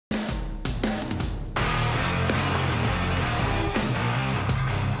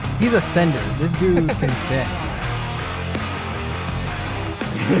He's a sender. This dude can send.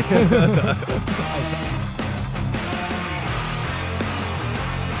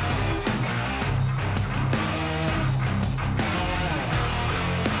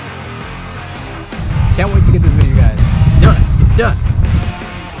 Can't wait to get this video, guys. Done. Get done.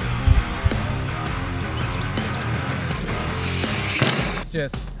 It's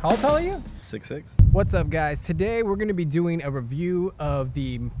just, how tall are you? 6'6". What's up, guys? Today we're going to be doing a review of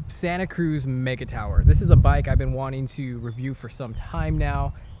the Santa Cruz Megatower. This is a bike I've been wanting to review for some time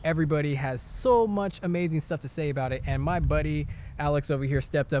now. Everybody has so much amazing stuff to say about it, and my buddy Alex over here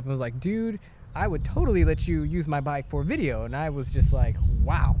stepped up and was like, dude, I would totally let you use my bike for video. And I was just like,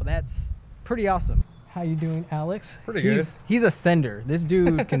 wow, that's pretty awesome. How you doing, Alex? Pretty good. He's a sender. This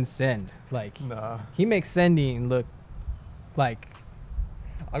dude can send. Like, nah. He makes sending look like,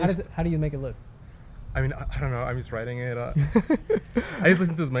 how do you make it look? I mean, I don't know. I'm just writing it. I just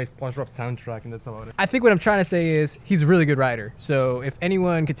listen to my SpongeBob soundtrack, and that's about it. I think what I'm trying to say is he's a really good rider. So if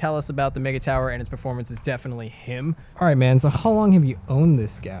anyone could tell us about the Megatower and its performance, it's definitely him. All right, man. So how long have you owned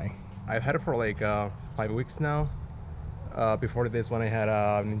this guy? I've had it for like 5 weeks now. Before this one, I had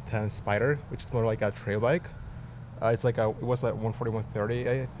an Intense Spider, which is more like a trail bike. It's like it was like 140, 130,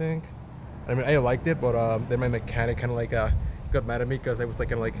 I think. I mean, I liked it, but then my mechanic kind of like got mad at me because I was like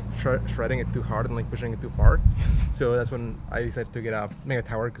kind of like shredding it too hard and like pushing it too far. So that's when I decided to get a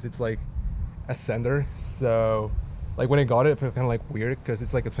Megatower, because it's like a sender. So like when I got it, it felt kind of like weird because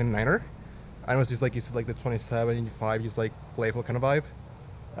it's like a 29er. I was just like used to like the 27, 25, just like playful kind of vibe.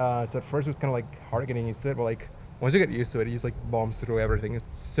 So at first it was kind of like hard getting used to it, but like once you get used to it, it just like bombs through everything. It's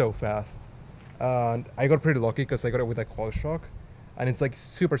so fast. And I got pretty lucky because I got it with a quad shock, and it's like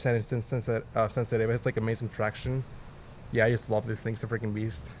super sensitive. It's like amazing traction. Yeah, I just love this thing. It's a freaking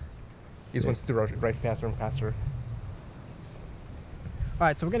beast. He just wants to ride faster and faster. All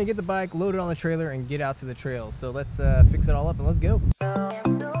right, so we're gonna get the bike loaded on the trailer and get out to the trails. So let's fix it all up and let's go.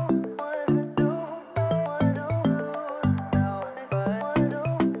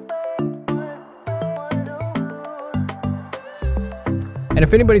 And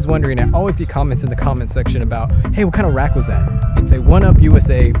if anybody's wondering, I always get comments in the comment section about, hey, what kind of rack was that? It's a 1UP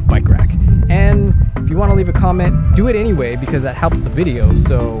USA bike rack. And if you want to leave a comment, do it anyway, because that helps the video.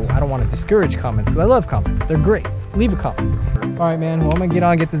 So I don't want to discourage comments, because I love comments. They're great. Leave a comment. All right, man. Well, I'm gonna get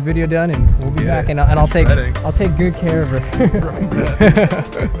on, get this video done, and we'll be back. And I'll take good care of her.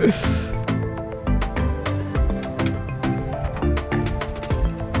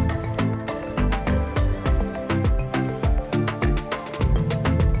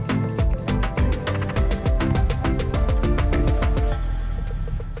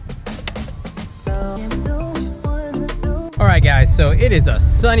 Alright guys, so it is a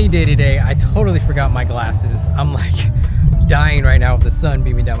sunny day today. I totally forgot my glasses. I'm like dying right now with the sun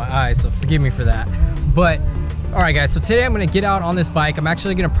beaming down my eyes, so forgive me for that. But alright guys, so today I'm gonna get out on this bike. I'm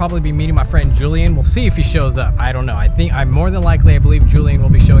actually gonna probably be meeting my friend Julian. We'll see if he shows up. I don't know. I believe Julian will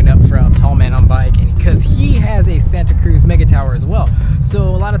be showing up from TallManOnBike, and because he has a Santa Cruz Megatower as well. So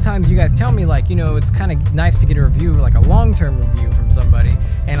a lot of times you guys tell me, like, you know, it's kind of nice to get a review, like a long-term review from somebody.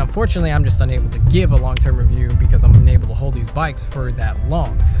 And unfortunately, I'm just unable to give a long-term review because I'm unable to hold these bikes for that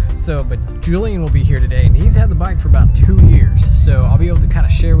long. So, but Julian will be here today, and he's had the bike for about 2 years. So I'll be able to kind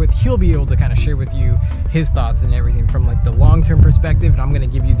of he'll be able to kind of share with you his thoughts and everything from like the long-term perspective, and I'm going to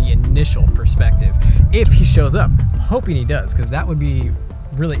give you the initial perspective if he shows up. I'm hoping he does, because that would be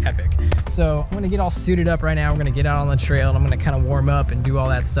really epic. So I'm gonna get all suited up right now. We're gonna get out on the trail, and I'm gonna kind of warm up and do all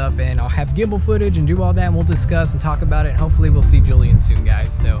that stuff, and I'll have gimbal footage and do all that, and we'll discuss and talk about it, and hopefully we'll see Julian soon,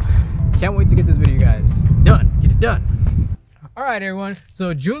 guys. So can't wait to get this video, guys, done. Get it done. All right, everyone,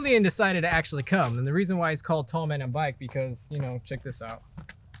 so Julian decided to actually come, and the reason why he's called TallManOnBike, because, you know, check this out.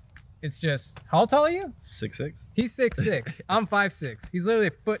 It's just, how tall are you? 6'6". He's 6'6". I'm 5'6". He's literally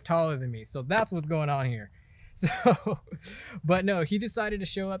a foot taller than me, so that's what's going on here. So, but no, he decided to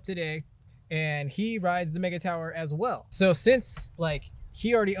show up today, and he rides the Megatower as well. So since like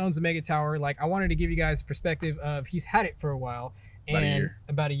he already owns the Megatower, like I wanted to give you guys perspective of he's had it for a while, and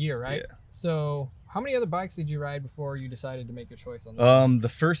about a year, right? Yeah. So how many other bikes did you ride before you decided to make your choice on this one? The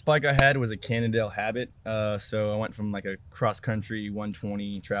first bike I had was a Cannondale Habit. So I went from like a cross country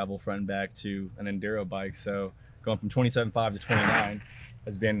 120 travel front and back to an enduro bike. So going from 27.5 to 29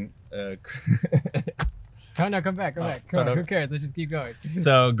 has been No, come back. Come on, who cares? Let's just keep going.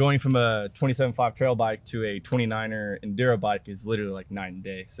 So going from a 27.5 trail bike to a 29er enduro bike is literally like night and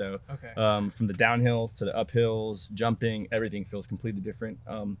day. So from the downhills to the uphills, jumping, everything feels completely different.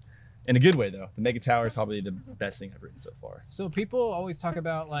 In a good way though. The Megatower is probably the best thing I've ridden so far. So people always talk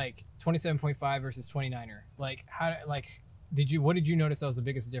about like 27.5 versus 29er. Like what did you notice that was the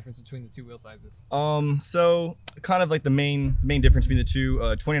biggest difference between the two wheel sizes? So kind of like the main difference between the two,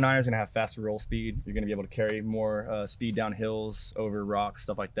 29er is gonna have faster roll speed. You're gonna be able to carry more speed down hills, over rocks,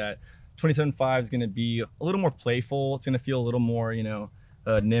 stuff like that. 27.5 is gonna be a little more playful. It's gonna feel a little more, you know,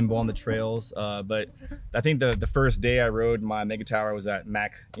 nimble on the trails. But I think the first day I rode my Megatower was at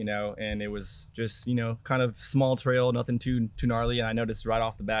Mac, you know, and it was just, you know, kind of small trail, nothing too gnarly. And I noticed right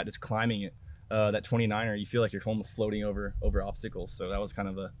off the bat, just climbing it, that 29er, you feel like you're almost floating over obstacles. So that was kind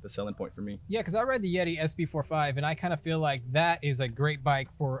of the selling point for me. Yeah, because I ride the Yeti SB130 and I kind of feel like that is a great bike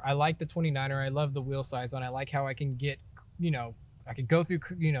for, I like the 29er, I love the wheel size on it. I like how I can get, you know, I could go through,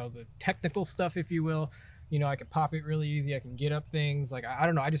 you know, the technical stuff, if you will. You know, I could pop it really easy. I can get up things. Like, I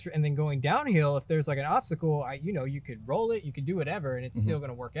don't know. And then going downhill, if there's like an obstacle, you know, you could roll it, you could do whatever, and it's still going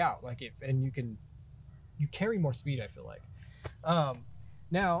to work out. Like and you carry more speed, I feel like.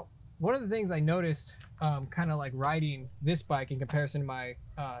 Now, one of the things I noticed, kind of like riding this bike in comparison to my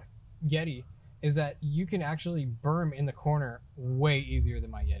Yeti, is that you can actually berm in the corner way easier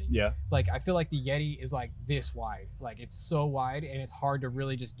than my Yeti. Yeah. Like, I feel like the Yeti is like this wide. Like, it's so wide and it's hard to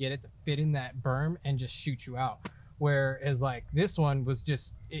really just get it to fit in that berm and just shoot you out. Whereas like this one was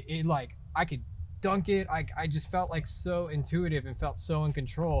just, it like, I could dunk it. I just felt like so intuitive and felt so in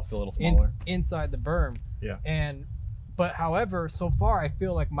control. Feel a little smaller. Inside the berm. Yeah. But however, so far I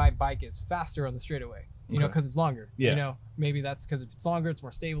feel like my bike is faster on the straightaway. You know, because it's longer. Yeah. You know, maybe that's because if it's longer, it's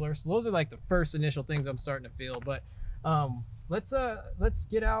more stabler. So those are like the first initial things I'm starting to feel. But let's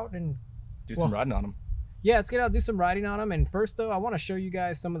get out and do some riding on them. Yeah, let's get out and do some riding on them. And first though, I want to show you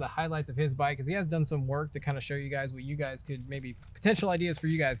guys some of the highlights of his bike, because he has done some work to kind of show you guys what you guys could maybe potential ideas for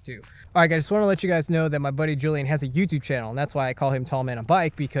you guys too. All right, guys, just want to let you guys know that my buddy Julian has a YouTube channel, and that's why I call him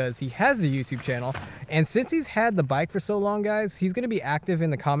TallManOnBike, because he has a YouTube channel. And since he's had the bike for so long, guys, he's going to be active in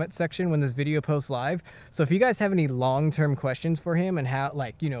the comment section when this video posts live. So if you guys have any long-term questions for him and how,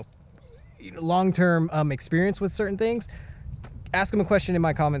 like, you know, long-term experience with certain things, ask him a question in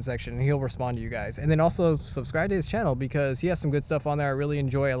my comment section and he'll respond to you guys. And then also subscribe to his channel, because he has some good stuff on there. I really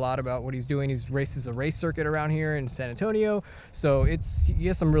enjoy a lot about what he's doing. He's races a race circuit around here in San Antonio, so he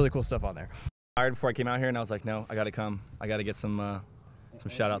has some really cool stuff on there. Tired before I came out here, and I was like, no, I gotta come. I gotta get some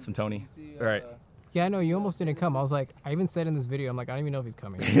shout outs from Tony. All right. Yeah, I know, you almost didn't come. I was like, I even said in this video, I'm like, I don't even know if he's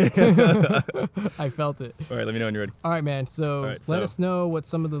coming. I felt it. All right, let me know when you're ready. All right, man. So let us know what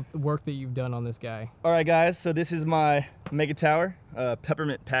some of the work that you've done on this guy. All right, guys. So this is my Megatower,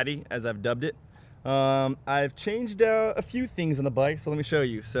 Peppermint Patty, as I've dubbed it. I've changed a few things on the bike, so let me show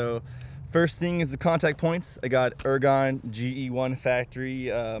you. So first thing is the contact points. I got Ergon GE1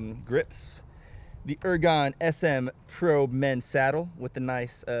 factory grips. The Ergon SM Pro men's saddle with the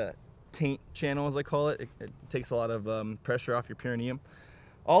nice taint channel, as I call it. It takes a lot of pressure off your perineum.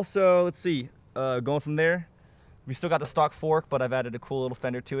 Also, let's see, going from there, we still got the stock fork, but I've added a cool little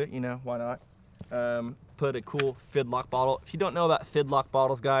fender to it, you know, why not? Put a cool Fidlock bottle. If you don't know about Fidlock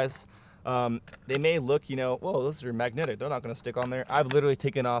bottles, guys, they may look, you know, whoa, those are magnetic, they're not going to stick on there. I've literally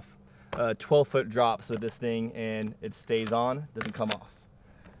taken off 12-foot drops with this thing and it stays on, doesn't come off.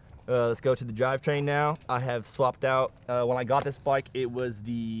 Let's go to the drivetrain now. I have swapped out, when I got this bike, it was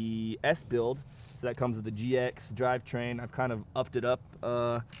the S build, so that comes with the GX drivetrain. I've kind of upped it up.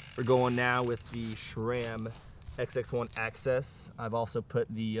 We're going now with the SRAM XX1 Access. I've also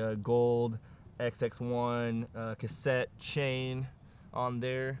put the gold XX1 cassette chain on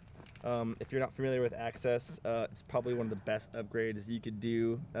there. If you're not familiar with Access, it's probably one of the best upgrades you could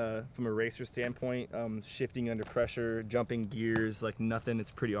do from a racer standpoint. Shifting under pressure, jumping gears like nothing. It's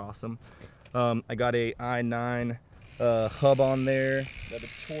pretty awesome. I got a i9 hub on there, got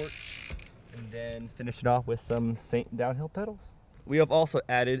a torch, and then finish it off with some Saint downhill pedals. We have also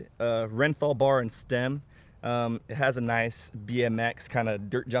added a Renthal bar and stem. It has a nice BMX kind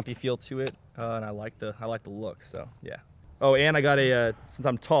of dirt jumpy feel to it, and I like the look. So yeah. Oh, and I got a since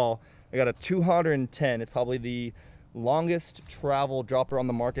I'm tall, I got a 210. It's probably the longest travel dropper on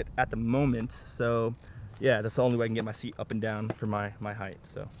the market at the moment. So yeah, that's the only way I can get my seat up and down for my height.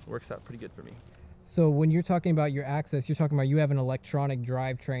 So it works out pretty good for me. So when you're talking about your access, you're talking about you have an electronic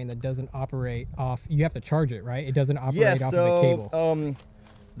drivetrain that doesn't operate off, you have to charge it, right? It doesn't operate off of the cable.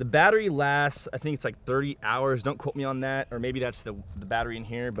 The battery lasts, I think it's like 30 hours. Don't quote me on that, or maybe that's the battery in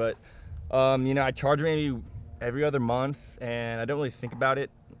here, but you know, I charge it maybe every other month and I don't really think about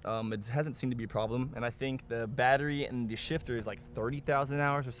it. It hasn't seemed to be a problem, and I think the battery and the shifter is like 30,000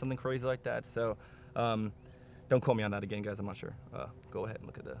 hours or something crazy like that. So don't quote me on that again, guys. I'm not sure. Go ahead and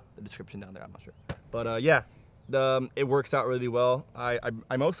look at the description down there. I'm not sure, but yeah, it works out really well.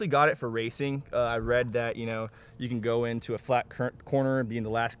 I mostly got it for racing. I read that, you know, you can go into a flat corner, be in the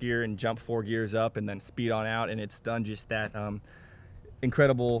last gear and jump 4 gears up and then speed on out, and it's done just that.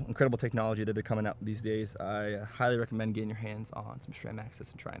 Incredible technology that they're coming out these days. I highly recommend getting your hands on some SRAM Access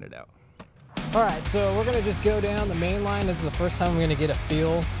and trying it out. All right, so we're gonna just go down the main line. This is the first time we're gonna get a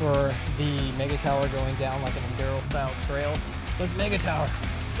feel for the Megatower going down like an enduro style trail. Let's Megatower.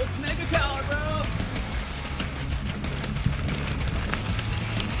 Let's Megatower, bro!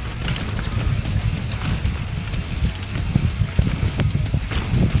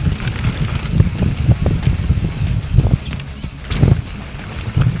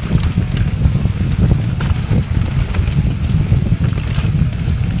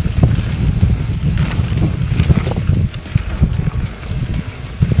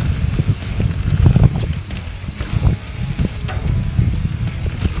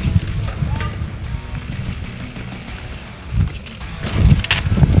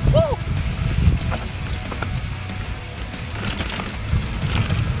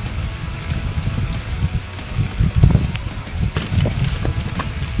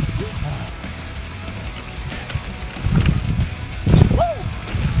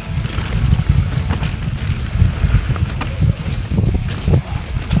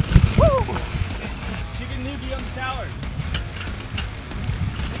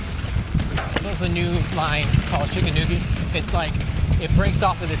 A new line called Chickanoogie. It's like, it breaks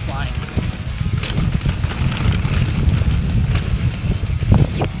off of this line.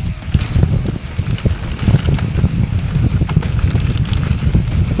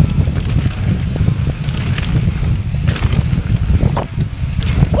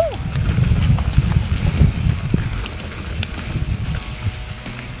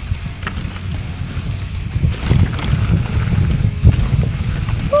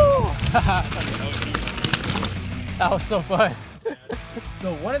 That was so fun.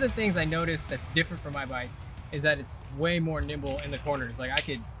 So one of the things I noticed that's different from my bike is that it's way more nimble in the corners. Like I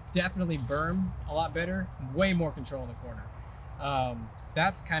could definitely berm a lot better, way more control in the corner.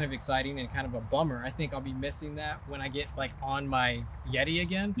 That's kind of exciting and kind of a bummer. I think I'll be missing that when I get like on my Yeti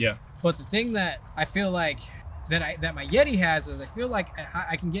again. Yeah. But the thing that I feel like that my Yeti has is I feel like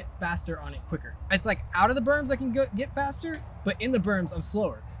I can get faster on it quicker. It's like out of the berms I can get faster, but in the berms I'm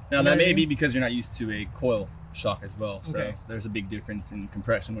slower. Now that may be because you're not used to a coil shock as well, so okay. There's a big difference in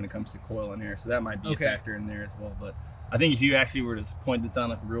compression when it comes to coil and air, so that might be a factor in there as well. But I think if you actually were to point this on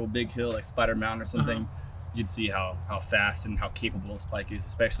like a real big hill like Spider Mountain or something, you'd see how fast and how capable this bike is,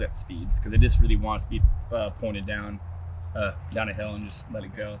 especially at the speeds, because it just really wants to be pointed down a hill and just let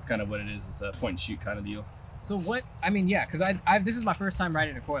it go. It's kind of what it is. It's a point and shoot kind of deal. So what, I mean, yeah, because this is my first time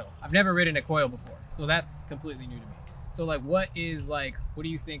riding a coil. I've never ridden a coil before, so that's completely new to me. So like, what do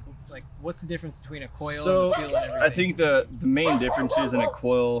you think, like, what's the difference between a coil and the feel and everything? I think the main difference is in a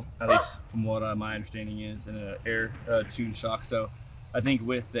coil, at least from what my understanding is, in an air tuned shock. So I think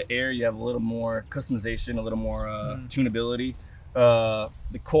with the air, you have a little more customization, a little more tunability. The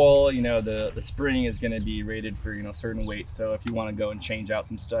coil, you know, the spring is going to be rated for, you know, certain weight. So if you want to go and change out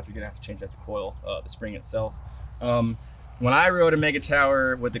some stuff, you're going to have to change out the coil, the spring itself. When I rode a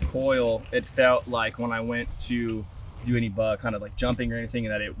Megatower with the coil, it felt like when I went to do any kind of like jumping or anything,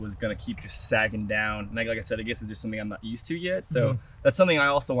 and that it was going to keep just sagging down. And like I said, I guess it's just something I'm not used to yet. So that's something I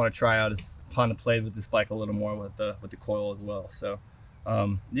also want to try out, is to play with this bike a little more with the coil as well. So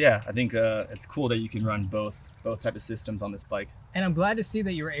yeah, I think it's cool that you can run both type of systems on this bike. And I'm glad to see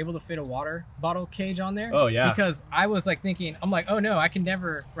that you were able to fit a water bottle cage on there. Oh yeah. Because I was like thinking, I'm like, oh no, I can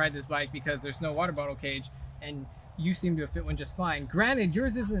never ride this bike because there's no water bottle cage, and you seem to have fit one just fine. Granted,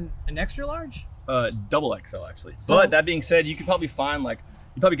 yours isn't an extra large? Double XL actually. So, but that being said, you could probably find like,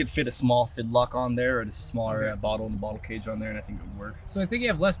 you probably could fit a small fid lock on there, or just a smaller bottle and the bottle cage on there, and I think it would work. So I think you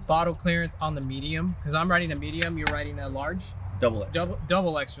have less bottle clearance on the medium, because I'm riding a medium, you're riding a large? Double extra.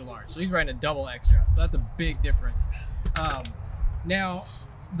 Double extra large. So he's riding a double extra. So that's a big difference. Now,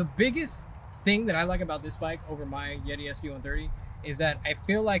 the biggest thing that I like about this bike over my Yeti SB130 is that I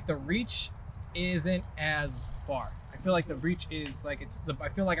feel like the reach isn't as far. I feel like the reach is like, I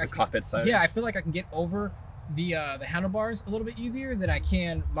feel like the cockpit side. Yeah, I feel like I can get over the handlebars a little bit easier than I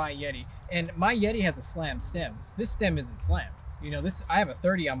can my Yeti. And my Yeti has a slam stem. This stem isn't slammed. You know, I have a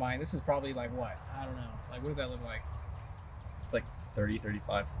 30 on mine. This is probably like what? I don't know. Like, what does that look like? It's like 30,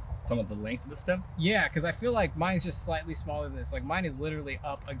 35. Talking about the length of the stem? Yeah, because I feel like mine's just slightly smaller than this. Like, mine is literally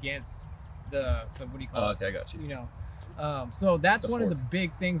up against the what do you call it? Okay, I got you. You know. So that's one of the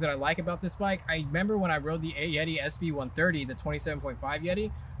big things that I like about this bike. I remember when I rode the Yeti SB130, the 27.5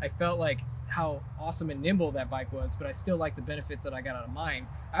 Yeti, I felt like how awesome and nimble that bike was, but I still like the benefits that I got out of mine.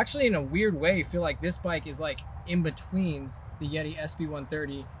 Actually, in a weird way, feel like this bike is like in between the Yeti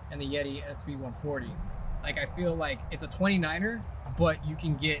SB130 and the Yeti SB140. Like, I feel like it's a 29er, but you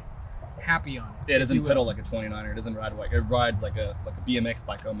can get happy on it. Yeah, it doesn't pedal like a 29er. It doesn't ride like, it rides like a BMX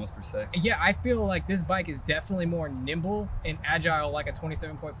bike almost, per se. Yeah, I feel like this bike is definitely more nimble and agile like a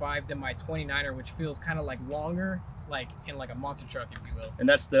 27.5 than my 29er, which feels kind of like longer, like in like a monster truck, if you will. And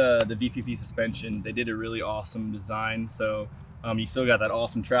that's the VPP suspension. They did a really awesome design. So you still got that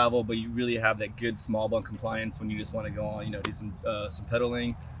awesome travel, but you really have that good small bump compliance when you just want to go on, you know, do some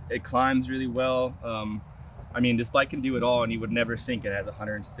pedaling. It climbs really well. I mean, this bike can do it all, and you would never think it has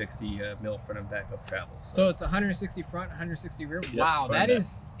 160 mil front and back of travel. So it's 160 front, 160 rear. Yep, wow, that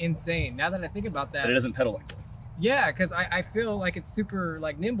is insane. Now that I think about that. But it doesn't pedal like that. Yeah, because I feel like it's super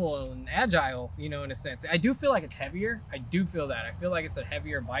like nimble and agile, you know, in a sense. I do feel like it's heavier. I do feel that. I feel like it's a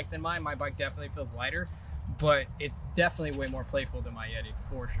heavier bike than mine. My bike definitely feels lighter, but it's definitely way more playful than my Yeti,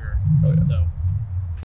 for sure. Oh, yeah. So